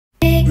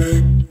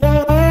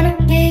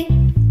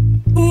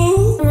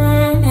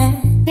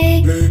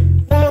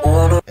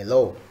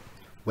Hello,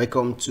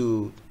 welcome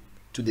to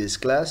today's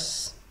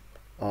class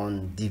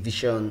on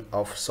division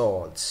of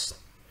surds.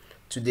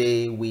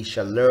 Today we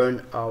shall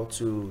learn how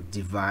to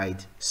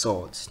divide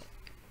surds.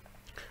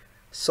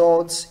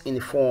 Surds in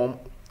the form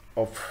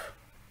of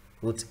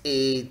root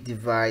A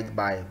divided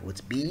by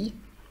root B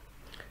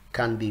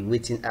can be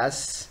written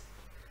as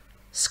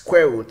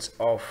square root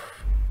of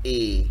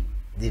A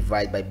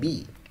divided by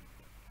B.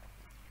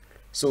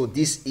 So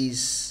this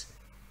is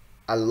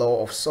a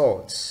law of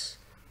surds.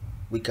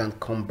 We can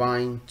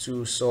combine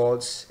two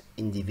surds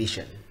in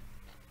division.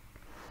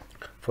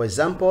 For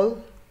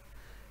example,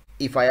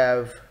 if I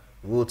have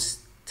root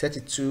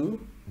 32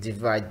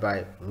 divided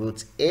by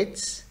root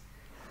 8,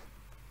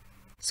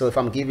 so if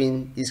I'm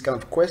given this kind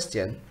of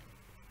question,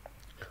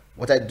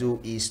 what I do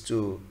is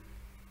to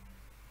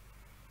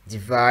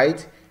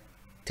divide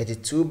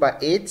 32 by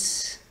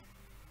 8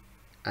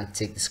 and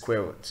take the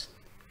square root.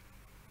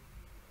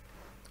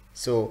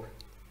 So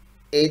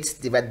 8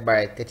 divided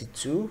by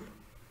 32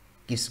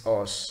 gives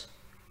us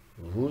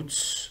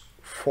root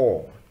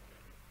 4.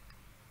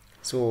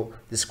 So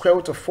the square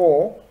root of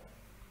 4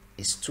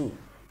 is 2.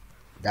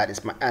 That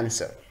is my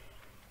answer.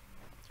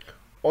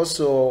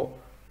 Also,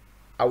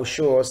 I will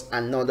show us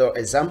another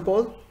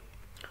example.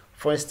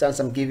 For instance,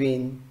 I'm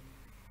giving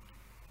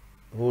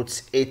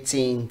root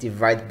 18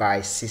 divided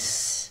by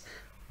 6.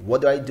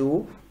 What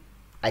do?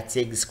 I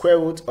take the square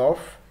root of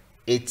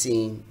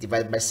 18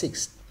 divided by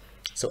 6.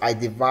 So I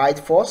divide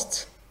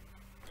first.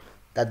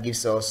 That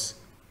gives us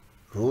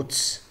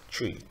root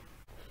 3.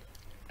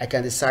 I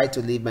can decide to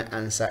leave my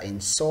answer in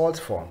surd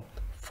form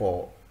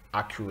for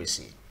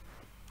accuracy.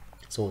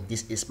 So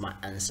this is my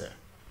answer.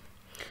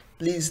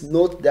 Please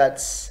note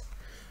that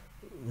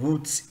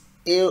root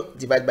A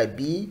divided by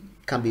B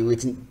can be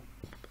written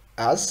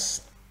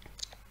as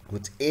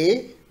root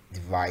A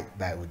divided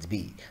by root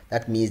B.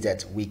 That means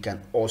that we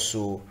can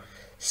also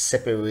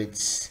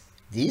separate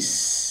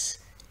this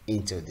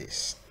into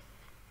this.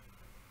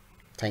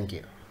 Thank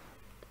you.